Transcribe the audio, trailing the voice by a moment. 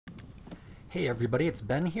Hey everybody, it's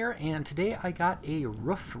Ben here, and today I got a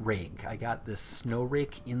roof rake. I got this snow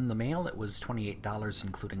rake in the mail. It was $28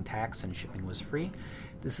 including tax, and shipping was free.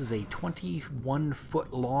 This is a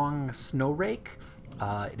 21-foot long snow rake.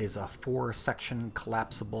 It is a 4-section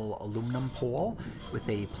collapsible aluminum pole with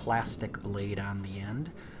a plastic blade on the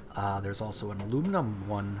end. There's also an aluminum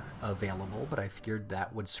one available, but I figured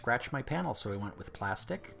that would scratch my panel, so I went with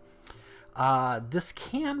plastic. This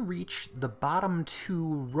can reach the bottom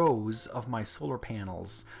 2 rows of my solar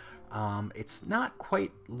panels. It's not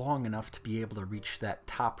quite long enough to be able to reach that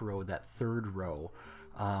top row, that 3rd row.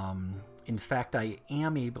 In fact, I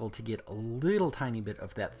am able to get a little tiny bit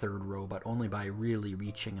of that 3rd row, but only by really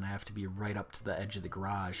reaching, and I have to be right up to the edge of the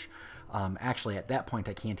garage. Actually, at that point,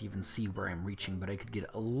 I can't even see where I'm reaching, but I could get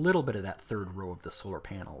a little bit of that 3rd row of the solar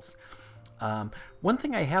panels. One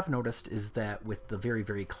thing I have noticed is that with the very,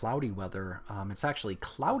 very cloudy weather, it's actually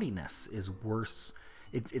cloudiness is worse.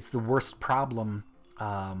 It's the worst problem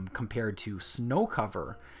compared to snow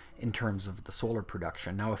cover in terms of the solar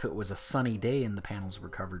production. Now, if it was a sunny day and the panels were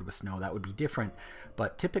covered with snow, that would be different.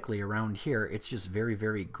 But typically around here, it's just very,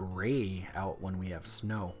 very gray out when we have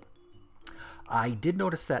snow. I did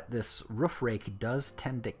notice that this roof rake does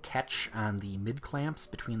tend to catch on the mid clamps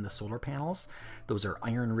between the solar panels. Those are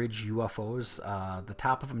Iron Ridge UFOs. The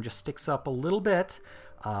top of them just sticks up a little bit,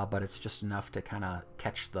 but it's just enough to kind of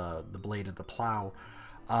catch the blade of the plow.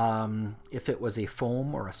 If it was a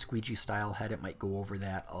foam or a squeegee style head, it might go over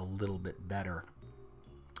that a little bit better.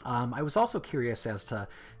 I was also curious as to,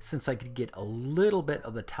 since I could get a little bit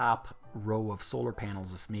of the top row of solar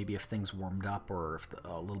panels, if things warmed up or if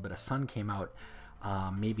a little bit of sun came out,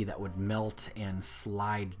 maybe that would melt and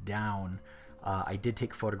slide down. I did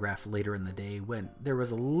take a photograph later in the day when there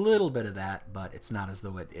was a little bit of that, but it's not as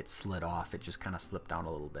though it slid off. It just kind of slipped down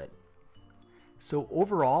a little bit. So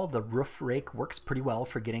overall, the roof rake works pretty well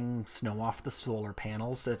for getting snow off the solar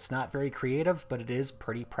panels. It's not very creative, but it is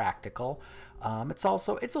pretty practical. It's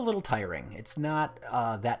a little tiring. It's not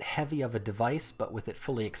that heavy of a device, but with it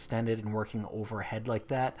fully extended and working overhead like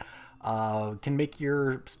that, can make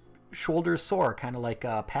your shoulders sore, kind of like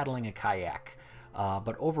paddling a kayak.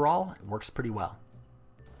 But overall, it works pretty well.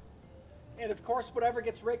 And of course, whatever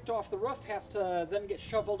gets raked off the roof has to then get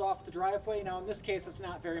shoveled off the driveway. Now in this case, it's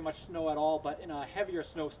not very much snow at all, but in a heavier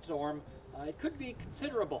snowstorm, it could be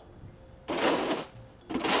considerable.